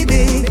big, e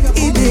big,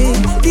 e big.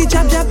 The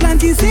jab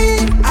plenty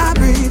seed. I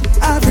breed,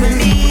 I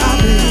breed, I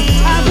breed,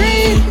 I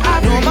breed, I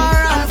breed. No more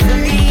run for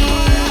me.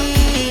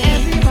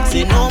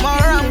 Say no more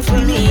run for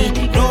me.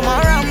 No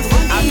more run for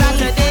me.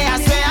 After today, I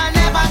swear I'll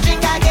never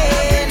drink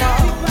again. No.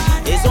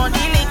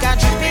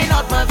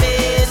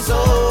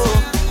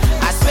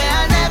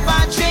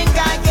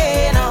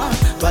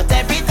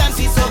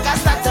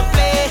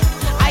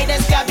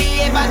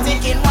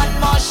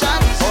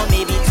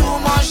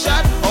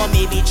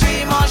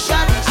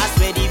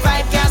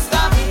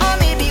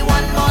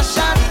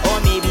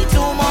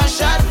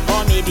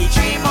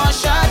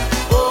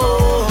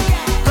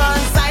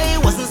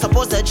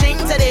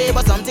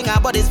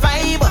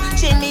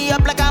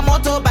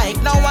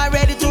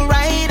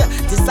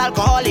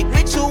 alcoholic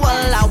ritual.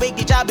 I wake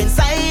the job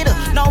inside.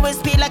 Now we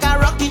speed like a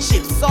rocket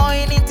ship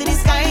soaring into the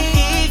sky.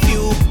 If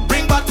you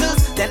bring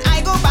bottles, then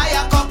I go buy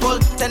a couple.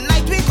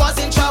 Tonight we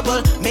causing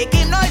trouble,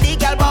 making all the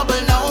girl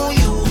bubble. Now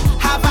you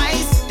have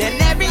ice, then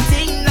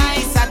everything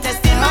nice. I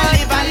testing my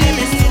liver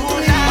limits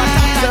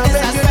tonight. So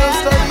make you don't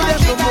study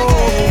them no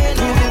more.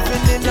 We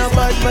living in a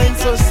bad mind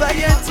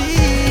society.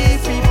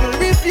 People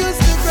refuse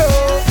to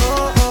grow.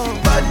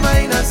 Bad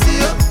mind I see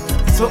you.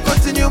 So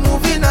continue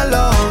moving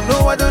along.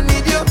 No, I don't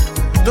need you.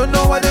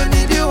 No, I don't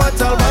need you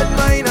at all. Bad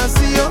mind I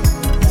see you.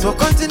 So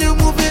continue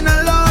moving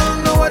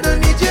along. No, I don't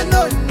need you.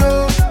 No.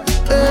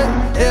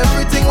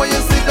 Everything when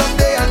you sit down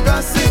there and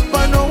gossip,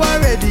 I know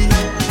already.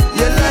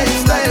 Your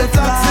lifestyle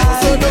toxic,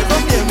 so don't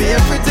come near me.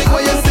 Everything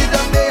when you sit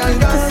down there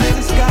and gossip,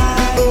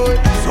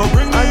 So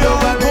bring me I know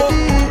on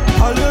already.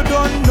 All you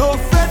don't know,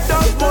 fed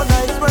us more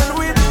nights when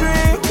we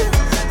drink.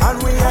 And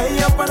we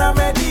high up on a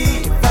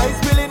medi, 5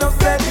 spilling up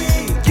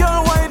steady.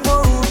 Girl wine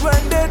more rude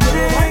when they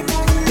drink.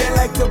 They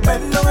like to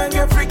bend down and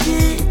get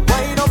freaky.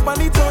 Wine up on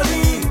the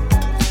tolly.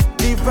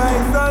 The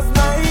vibes us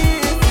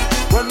nice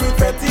when we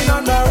fetting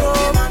on the road.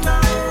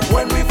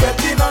 When we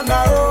fetting on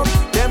the road,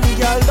 them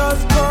girl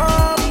does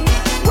come.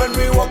 When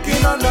we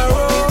walking on the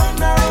road,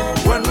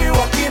 when we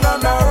walking on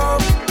the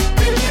road.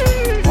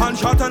 One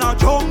shot and a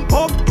jump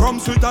up, rum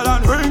sweeter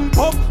than ring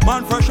pop.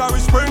 Man fresh how we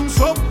springs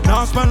up,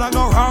 now smell like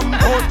no ram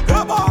out.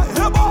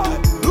 Hey boy,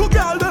 look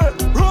girl there,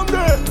 rum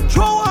there,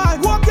 show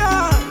wine, walk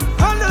on,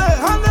 handle it.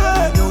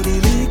 I know the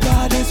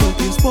liquor they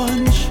soaking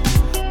sponge,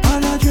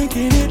 and I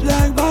drinking it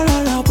like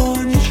banana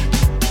punch.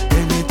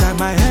 Anytime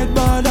my head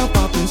bad up,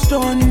 popping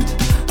stunned.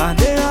 And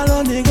they all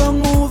on the gun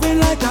moving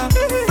like a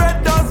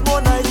Fred does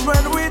more nights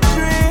when we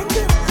drink.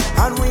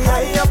 And we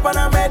high up on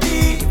a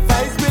medi,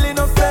 5 spilling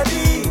up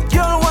steady.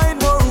 Girl wine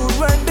more rude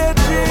when they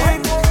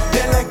drink.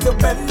 They like to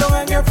bend down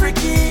and get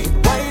freaky.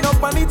 Wine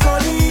up on the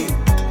tolly.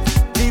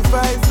 The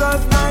vibes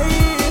does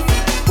nice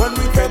when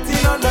we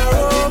fetting on the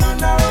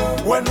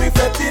road. When we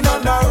fetting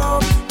on the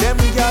road, them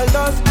girl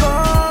does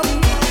come.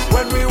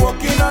 When we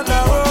walking on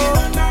the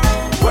road.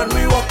 When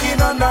we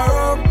walking on the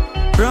road.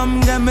 Rum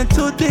get me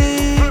too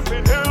deep.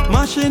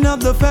 Mashing up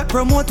the fat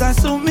promoter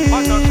so me.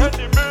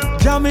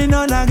 Jamming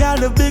on, I got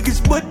the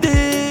biggest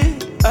booty.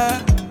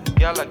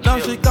 Now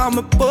she call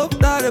me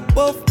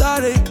Puff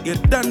Daddy,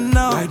 get done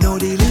now. I know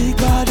the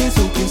liquor, they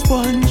soaking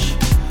sponge.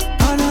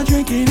 And I'm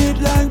drinking it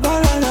like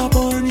banana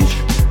punch.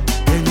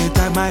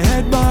 Anytime my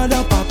head bad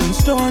up, popping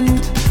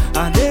stunned.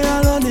 And they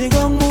all on the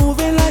gun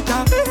moving like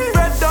a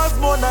Fred does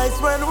more nice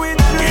when we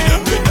drink.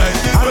 And we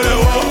high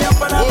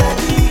up on a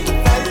belly.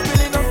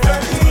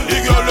 The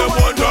girl them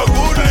want a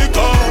good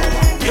liquor.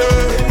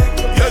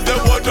 Yes, they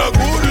want a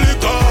good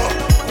liquor.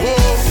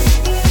 Whoa,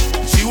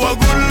 she want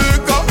good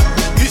liquor.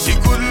 Is she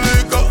good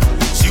liquor?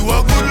 She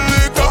want good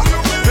liquor.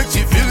 Make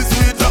she feel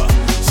sweeter.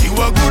 She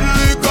want good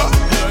liquor.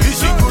 Is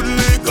she good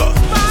liquor?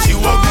 She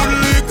want good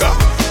liquor.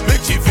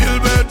 Make she feel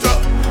better.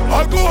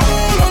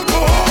 Alcohol,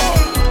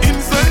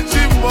 inside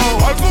Jimbo.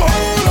 Alcohol.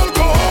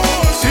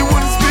 She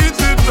wouldn't spit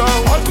it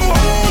out.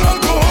 Alcohol.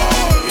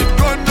 It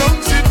gone down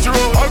she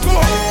throw.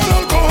 Alcohol.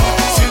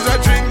 She's a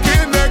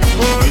drinking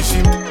expert. She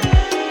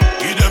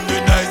give them the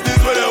nice, this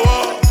what they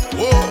want.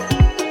 Whoa.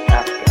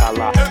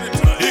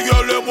 The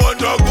girl them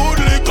want a good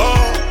liquor.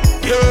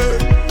 Yeah.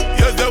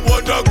 Yes, they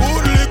want a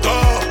good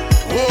liquor.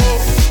 Whoa.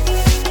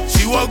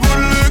 She want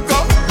good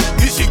liquor.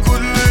 Is she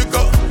good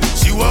liquor?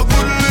 She want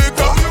good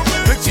liquor.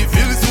 Make she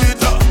feel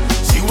sweeter.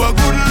 She want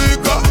good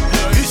liquor.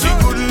 Is she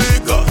good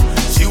liquor?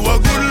 She want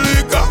good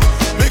liquor.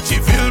 Make she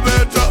feel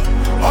better.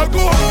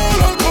 Alcohol.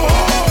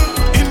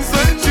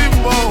 Inside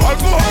Jimbo.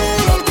 Alcohol.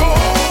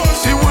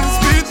 She wouldn't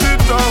spit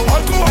it out.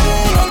 Alcohol.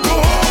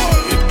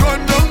 It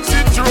gone down she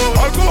throw.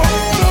 Alcohol.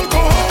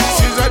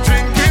 She's a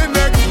drinking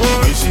expert.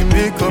 When she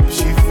make up,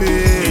 she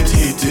face.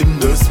 It in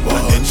the spot.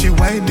 And then she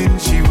whining,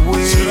 she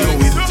waits. She know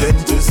it's tend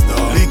to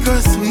stop. Liquor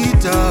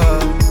sweeter.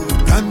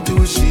 Can't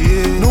do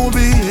shit. No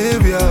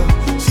behavior.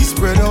 She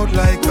spread out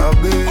like a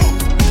bed.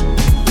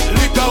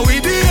 Liquor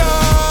with the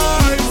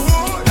eyes.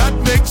 That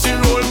makes she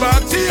roll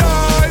back the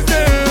eyes.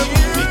 Them.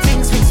 The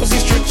things so she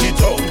stretch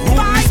it out.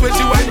 Rudeness when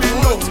she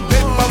whining out.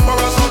 Bed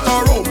paparazzi out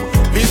her room.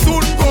 Me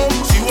soon come.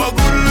 She want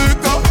good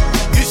liquor.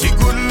 Is she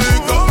good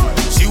liquor?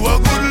 She want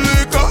good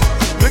liquor.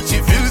 Make she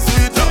feel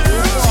sweeter.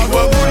 She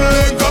want good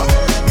liquor.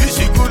 Is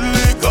she good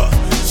liquor?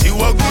 She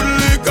want good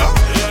liquor.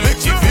 Make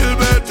she feel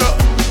better.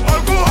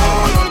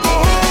 Alcohol.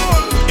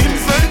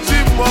 Inside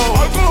Jimbo.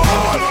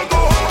 Alcohol.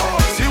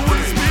 She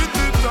wouldn't spit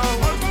it out.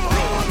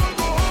 Alcohol.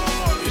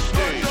 It's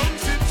down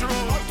she throw.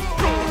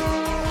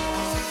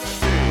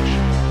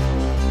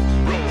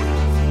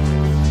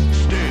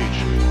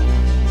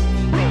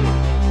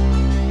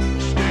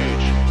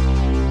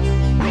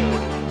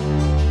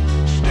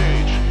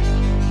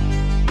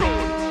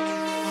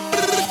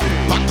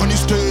 Back on the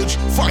stage,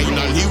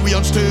 finally we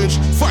on stage.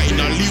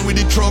 Finally with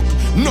the truck,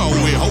 now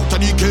we out of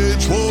the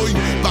cage. Boy,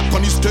 back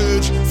on the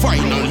stage,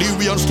 finally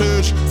we on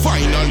stage.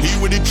 Finally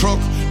with the truck,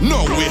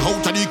 now we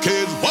out of the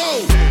cage.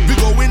 Wow, we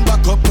going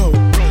back up now.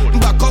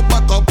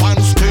 Back up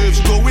on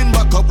stage, going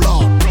back up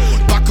loud.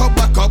 Back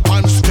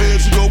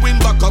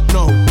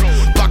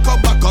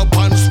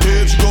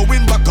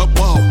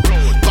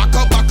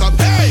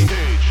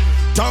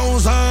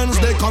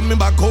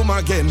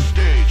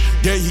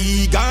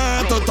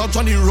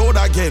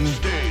again.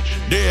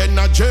 The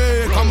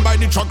energy come by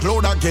the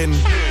truckload again.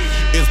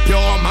 It's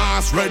pure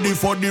mass ready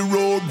for the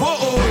road,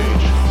 boy.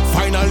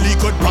 Finally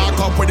could park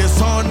up with the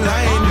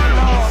sunline.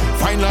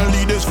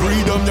 Finally there's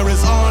freedom, there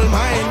is all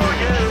mine.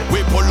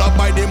 We pull up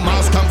by the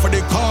mask, come for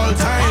the call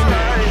time.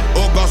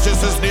 August,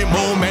 this is the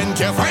moment,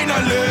 yeah,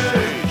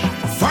 finally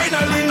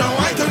now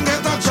I can get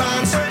a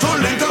chance to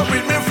link up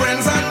with my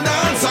friends and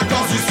dance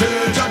across the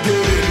stage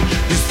again,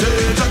 the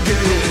stage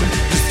again,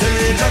 the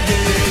stage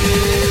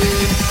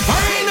again.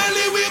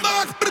 Finally we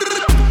back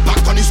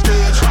on the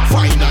stage.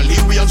 Finally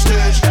we on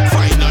stage.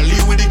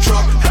 Finally with the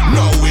truck.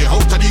 Now we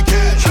out of the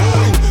cage.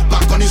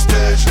 Back on the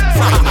stage.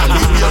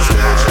 Finally we on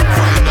stage.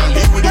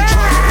 Finally with the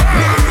truck.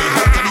 Now we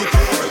out of the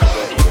cage.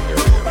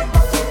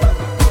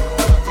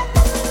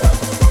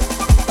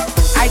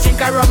 I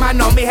drink a rum and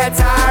now me head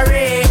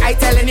sorry. I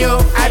telling you,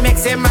 I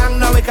mix him man,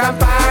 now we can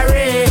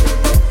party.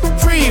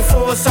 3,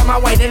 4, summer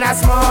wine in a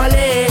small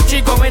age.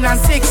 She going on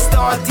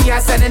 6:30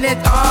 and sending it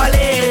all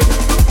in.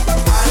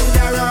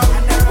 Under rum,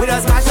 we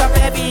just smash up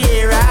every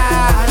era.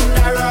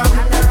 Under rum,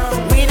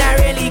 we not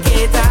really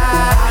cater.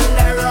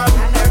 Under rum,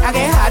 I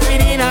get hard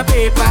within a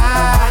paper.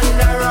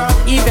 Under rum,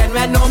 even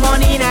when no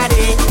money in a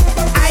day.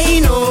 I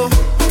know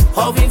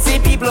how Vincy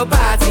people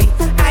party.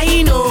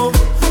 I know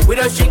we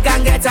don't drink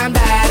and get on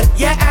bad.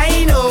 Yeah,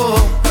 I know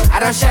I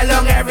don't shell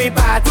on every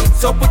party.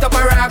 So put up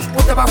a rock,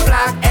 put up a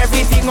flag,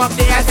 everything up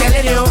there, I'm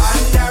telling you.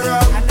 Under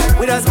rum,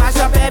 we don't smash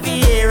up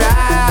every era.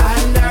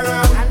 Under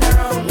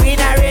rum, we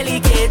not really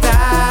cater.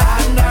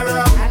 Under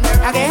rum,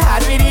 I get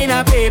hard within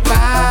a paper.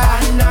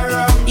 Under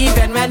rum,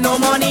 even when no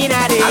money in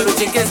a day. All we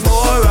drink is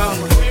more rum,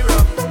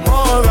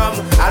 more rum.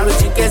 All we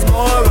drink is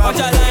more rum. Watch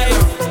your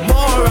life,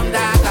 more rum.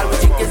 That all we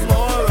drink is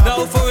more rum.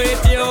 now for it,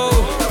 yo.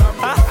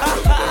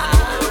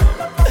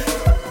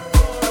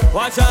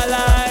 Watch her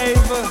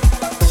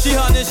life. She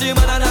honey, she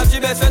man and have she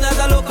best friend as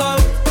a lookout.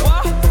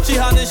 She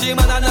honey, she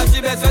man and have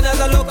she best friend as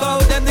a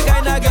lookout. Them the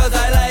kind of